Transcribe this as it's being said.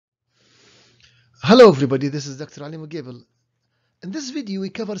Hello everybody, this is Dr. Ali Mugebel. In this video we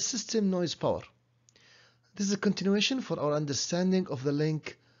cover system noise power. This is a continuation for our understanding of the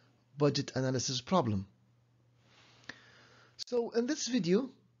link budget analysis problem. So in this video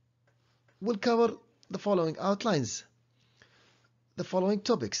we'll cover the following outlines, the following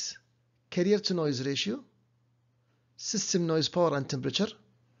topics: carrier to noise ratio, system noise power and temperature,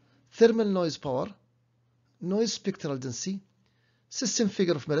 thermal noise power, noise spectral density, system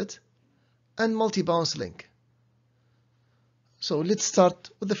figure of merit, and multi-bounce link. So let's start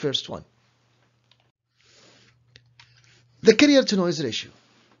with the first one. The carrier to noise ratio.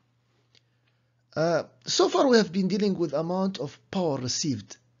 So far we have been dealing with amount of power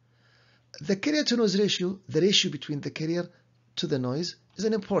received. The carrier to noise ratio, the ratio between the carrier to the noise, is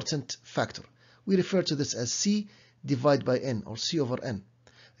an important factor. We refer to this as C divided by N, or C over N.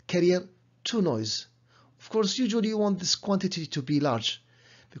 Carrier to noise. Of course, usually you want this quantity to be large,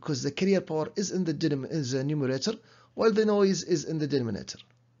 because the carrier power is in the numerator while the noise is in the denominator.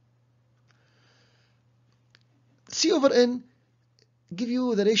 C over N give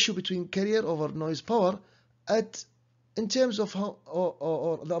you the ratio between carrier over noise power in terms of how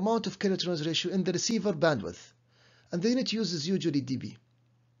or the amount of carrier to noise ratio in the receiver bandwidth, and the unit used is usually dB.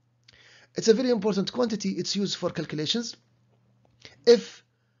 It's a very important quantity. It's used for calculations if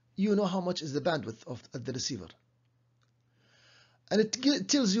you know how much is the bandwidth at the receiver. And it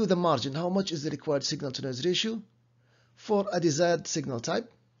tells you the margin, how much is the required signal to noise ratio for a desired signal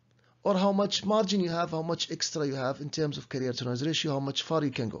type, or how much margin you have, how much extra you have in terms of carrier to noise ratio, how much far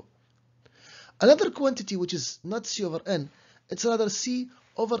you can go. Another quantity which is not C over N, it's rather C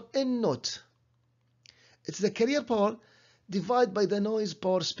over N naught. It's the carrier power divided by the noise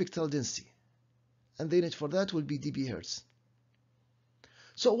power spectral density, and the unit for that will be dB hertz.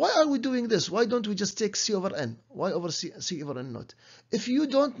 So why are we doing this? Why don't we just take C over N? Why over C over N naught? If you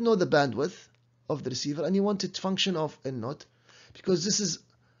don't know the bandwidth of the receiver and you want it function of N naught, because this is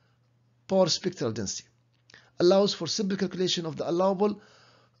power spectral density, allows for simple calculation of the allowable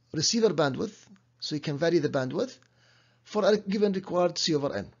receiver bandwidth, so you can vary the bandwidth for a given required C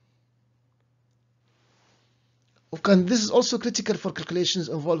over N. And this is also critical for calculations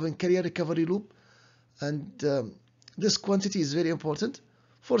involving carrier recovery loop, and this quantity is very important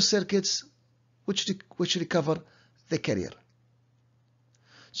for circuits which recover the carrier.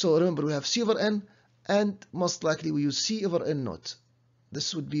 So remember, we have C over N, and most likely we use C over N naught.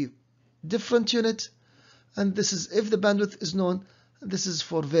 This would be different unit, and this is if the bandwidth is known. This is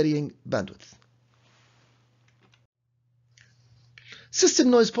for varying bandwidth.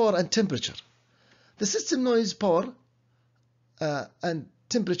 System noise power and temperature. The system noise power and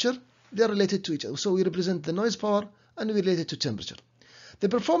temperature, they are related to each other. So we represent the noise power and we relate it to temperature. The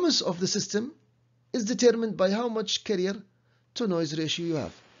performance of the system is determined by how much carrier to noise ratio you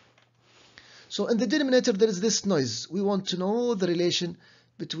have. So in the denominator there is this noise. We want to know the relation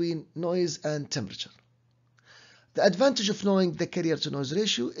between noise and temperature. The advantage of knowing the carrier to noise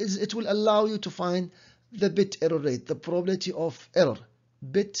ratio is it will allow you to find the bit error rate, the probability of error,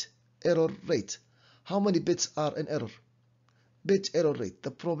 bit error rate. How many bits are in error? Bit error rate,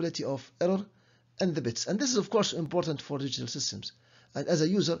 the probability of error and the bits. And this is of course important for digital systems. And as a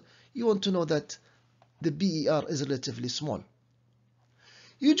user, you want to know that the BER is relatively small.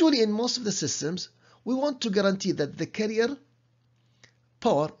 Usually in most of the systems, we want to guarantee that the carrier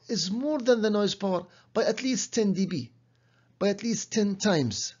power is more than the noise power by at least 10 dB, by at least 10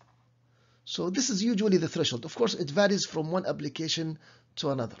 times. So this is usually the threshold. Of course, it varies from one application to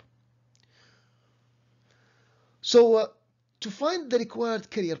another. So to find the required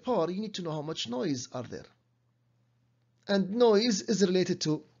carrier power, you need to know how much noise are there. And noise is related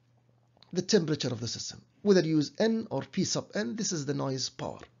to the temperature of the system. Whether you use N or P sub N, this is the noise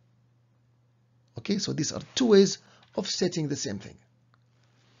power. Okay, so these are two ways of stating the same thing.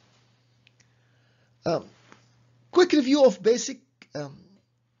 Quick review of basic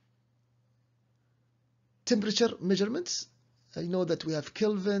temperature measurements. You know that we have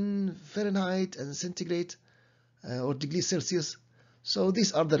Kelvin, Fahrenheit, and centigrade or degrees Celsius. So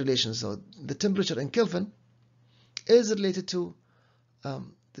these are the relations. So the temperature in Kelvin is related to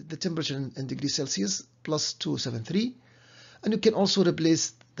the temperature in degrees Celsius plus 273, and you can also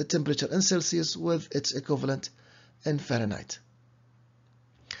replace the temperature in Celsius with its equivalent in Fahrenheit.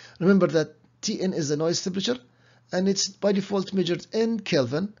 Remember that Tn is the noise temperature, and it's by default measured in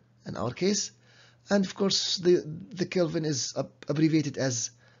Kelvin in our case, and of course the Kelvin is abbreviated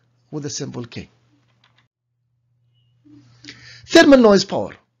as with the symbol K. Thermal noise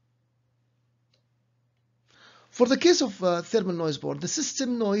power. For the case of thermal noise power, the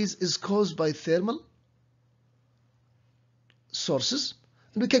system noise is caused by thermal sources,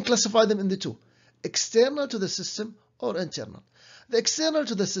 and we can classify them into two: external to the system or internal. The external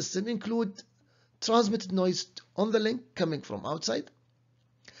to the system include transmitted noise on the link coming from outside,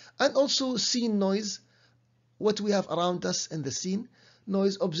 and also scene noise, what we have around us in the scene,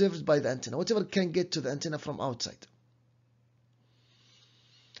 noise observed by the antenna, whatever can get to the antenna from outside.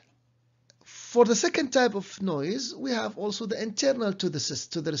 For the second type of noise, we have also the internal to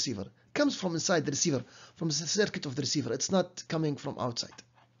the receiver. Comes from inside the receiver, from the circuit of the receiver. It's not coming from outside.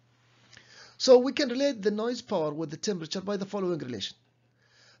 So we can relate the noise power with the temperature by the following relation.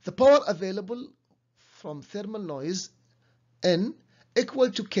 The power available from thermal noise, N, equal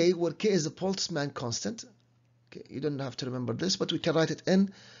to K, where K is the Boltzmann constant. Okay, you don't have to remember this, but we can write it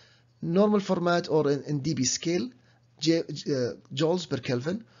in normal format or in dB scale, joules per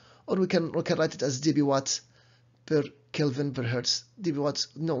Kelvin, or we can write it as dB watts per Kelvin per Hertz. dB watts,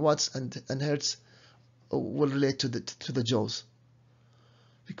 no, watts and Hertz will relate to the joules,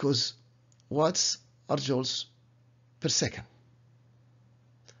 because watts are joules per second,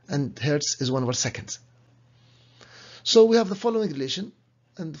 and Hertz is 1/2. So we have the following relation,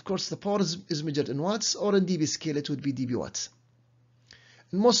 and of course the power is measured in watts, or in dB scale it would be dB watts.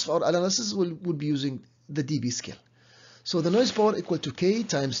 In most of our analysis we'll be using the dB scale. So the noise power equal to K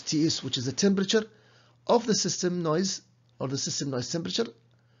times Ts, which is the temperature of the system noise, or the system noise temperature,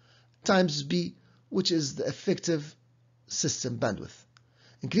 times B, which is the effective system bandwidth.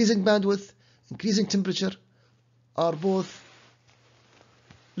 Increasing bandwidth, increasing temperature are both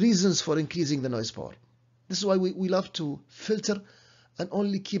reasons for increasing the noise power. This is why we love to filter and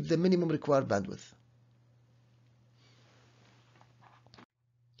only keep the minimum required bandwidth.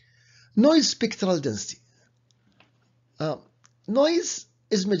 Noise spectral density. Noise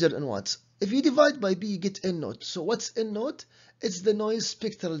is measured in watts. If you divide by B, you get N naught. So what's N naught? It's the noise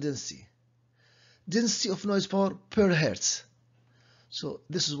spectral density. Density of noise power per Hertz. So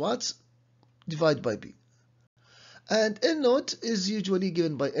this is watts, divide by B. And N naught is usually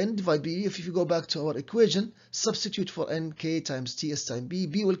given by N divided by B. If you go back to our equation, substitute for N, K times Ts times B.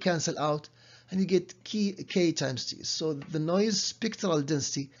 B will cancel out, and you get K times Ts. So the noise spectral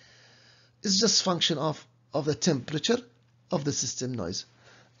density is just function of the temperature of the system noise.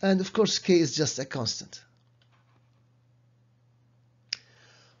 And of course, K is just a constant.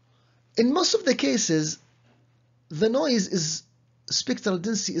 In most of the cases, the noise spectral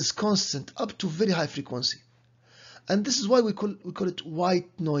density is constant up to very high frequency. And this is why we call it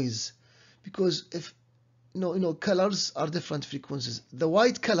white noise, because if colors are different frequencies. The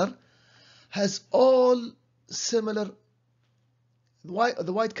white color has all similar.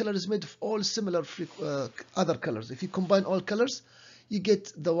 The white color is made of all similar other colors. If you combine all colors, you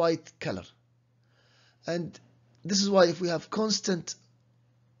get the white color. And this is why if we have constant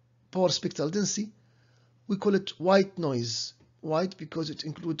power spectral density, we call it white noise. White because it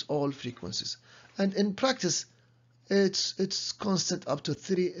includes all frequencies. And in practice, it's constant up to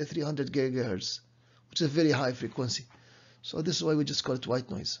 300 gigahertz, which is a very high frequency. So this is why we just call it white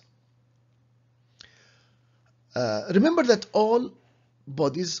noise. Remember that all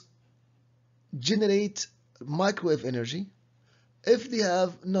bodies generate microwave energy if they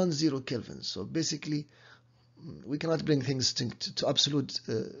have non-zero Kelvin. So basically, we cannot bring things to absolute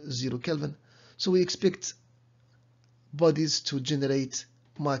 0 Kelvin. So we expect bodies to generate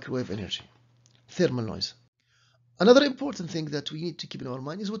microwave energy, thermal noise. Another important thing that we need to keep in our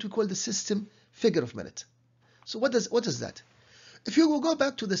mind is what we call the system figure of merit. So what is that? If you go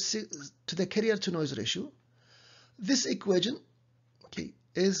back to the carrier to noise ratio, this equation, okay,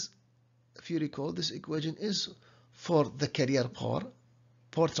 is, if you recall, this equation is for the carrier power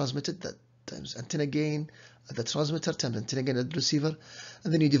transmitted, that times antenna gain at the transmitter times antenna gain at the receiver,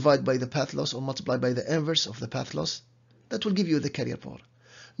 and then you divide by the path loss or multiply by the inverse of the path loss. That will give you the carrier power.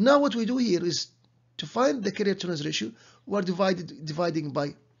 Now what we do here is to find the carrier to noise ratio, we're dividing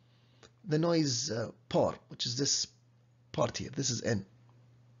by the noise power, which is this part here. This is N.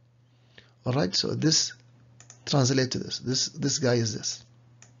 All right, so this translate to this. This guy is this.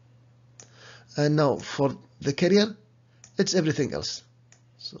 And now for the carrier, it's everything else.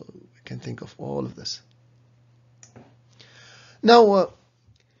 So we can think of all of this. Now,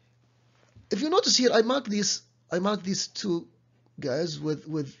 if you notice here, I mark these two guys with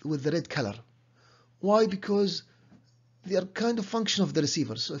the red color. Why? Because they are kind of function of the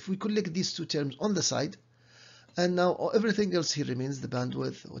receiver. So if we collect these two terms on the side, and now everything else here remains, the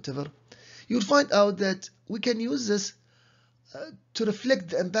bandwidth, whatever, you'll find out that we can use this to reflect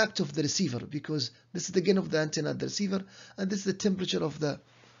the impact of the receiver, because this is the gain of the antenna at the receiver, and this is the temperature of the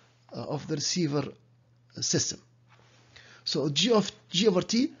receiver system. So G over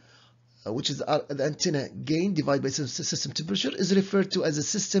T, which is the antenna gain divided by system temperature, is referred to as a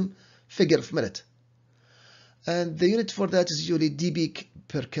system figure of merit. and the unit for that is usually dB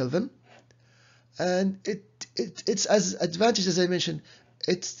per Kelvin. And it's as advantage, as I mentioned,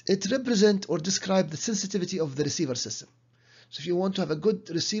 it represent or describe the sensitivity of the receiver system. So if you want to have a good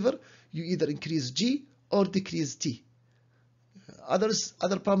receiver, you either increase G or decrease T. Other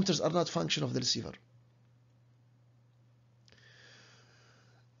parameters are not function of the receiver.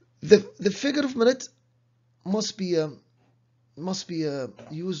 The figure of minute must be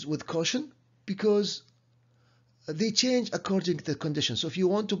used with caution, because they change according to the conditions. So if you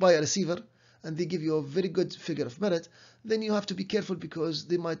want to buy a receiver and they give you a very good figure of merit, then you have to be careful, because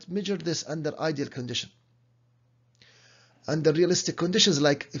they might measure this under ideal condition. Under realistic conditions,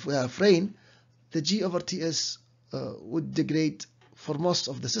 like if we have rain, the G over TS would degrade for most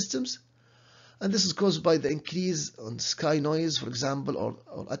of the systems, and this is caused by the increase on sky noise, for example,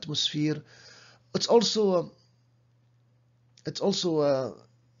 or atmosphere. It's also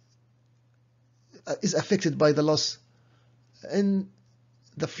is affected by the loss in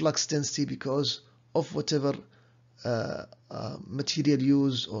the flux density because of whatever material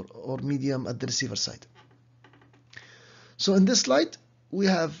used or medium at the receiver side. So in this slide, we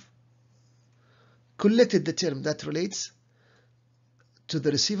have collected the term that relates to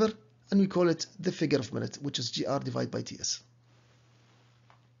the receiver, and we call it the figure of minute, which is GR divided by TS.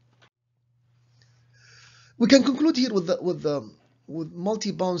 We can conclude here with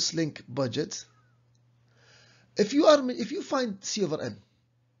multi-bounce link budget. If you find C over N,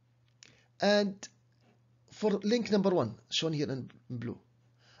 and for link number 1 shown here in blue,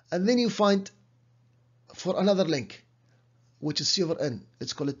 and then you find for another link, which is C over N,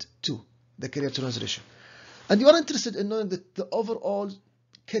 let's call it 2, the carrier to noise ratio, and you are interested in knowing the overall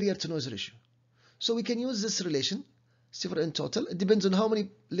carrier to noise ratio. So we can use this relation, C over N total. It depends on how many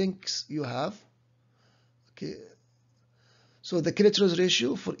links you have. Okay, so the carrier to noise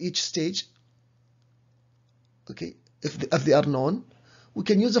ratio for each stage, okay, if they are known, we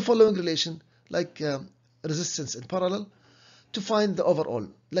can use the following relation, like resistance in parallel, to find the overall,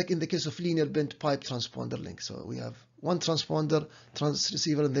 like in the case of linear bent pipe transponder link. So we have one transponder,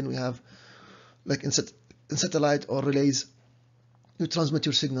 transceiver, and then we have, like in satellite or relays, you transmit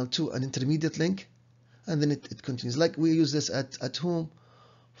your signal to an intermediate link, and then it continues. Like we use this at home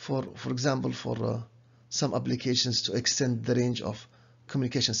for example, for some applications to extend the range of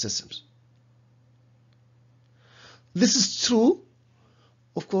communication systems. This is true,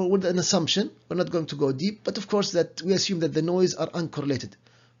 of course, with an assumption. We're not going to go deep, but of course that we assume that the noise are uncorrelated.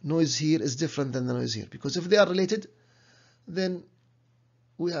 Noise here is different than the noise here, because if they are related, then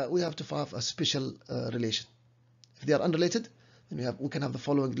we have to have a special relation. If they are unrelated, then we can have the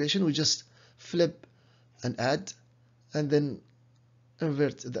following relation. We just flip and add, and then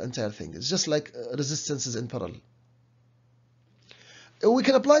invert the entire thing. It's just like resistances in parallel. We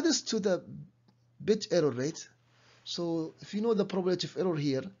can apply this to the bit error rate. So if you know the probability of error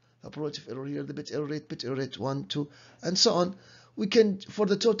here, the probability of error here, the bit error rate 1, 2, and so on, we can, for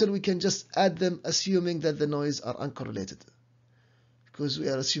the total, we can just add them, assuming that the noise are uncorrelated, because we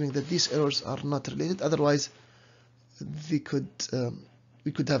are assuming that these errors are not related. Otherwise, we could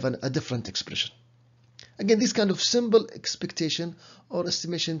have a different expression. Again, this kind of simple expectation or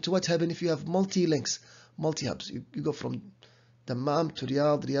estimation to what happens if you have multi-links, multi-hubs. You go from Dammam to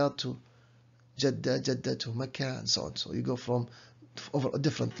Riyadh, Riyadh to Jeddah, Jeddah to Mecca, and so on. So you go from over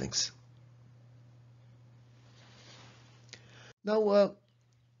different links. Now,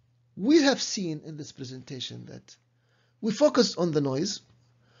 we have seen in this presentation that we focused on the noise,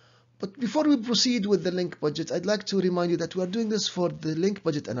 but before we proceed with the link budget, I'd like to remind you that we are doing this for the link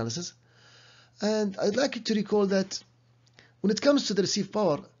budget analysis. And I'd like you to recall that when it comes to the received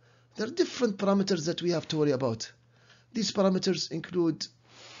power, there are different parameters that we have to worry about. These parameters include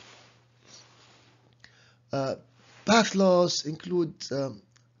path loss, include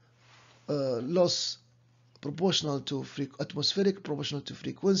loss proportional to atmospheric, proportional to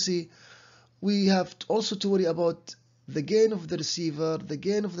frequency. We have also to worry about the gain of the receiver, the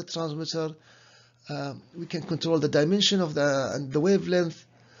gain of the transmitter. We can control the dimension of the wavelength.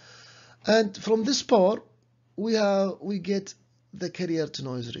 And from this power, we get the carrier to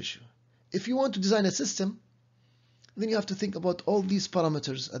noise ratio. If you want to design a system, then you have to think about all these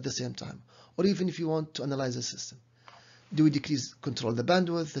parameters at the same time. Or even if you want to analyze a system, do we control the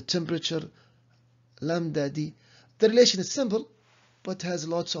bandwidth, the temperature, lambda d? The relation is simple, but has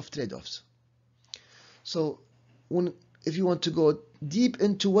lots of trade-offs. So if you want to go deep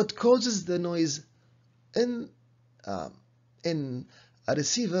into what causes the noise in a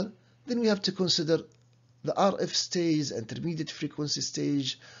receiver, then we have to consider the RF stage, intermediate frequency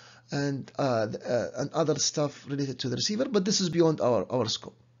stage, and other stuff related to the receiver, but this is beyond our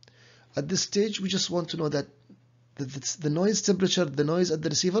scope. At this stage, we just want to know that the noise temperature, the noise at the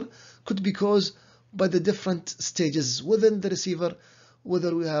receiver could be caused by the different stages within the receiver,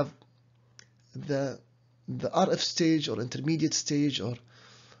 whether we have the RF stage or intermediate stage or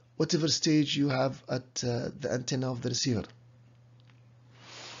whatever stage you have at the antenna of the receiver.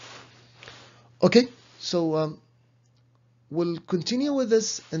 Okay, so we'll continue with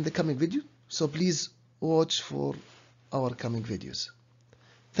this in the coming video, so please watch for our coming videos.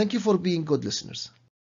 Thank you for being good listeners.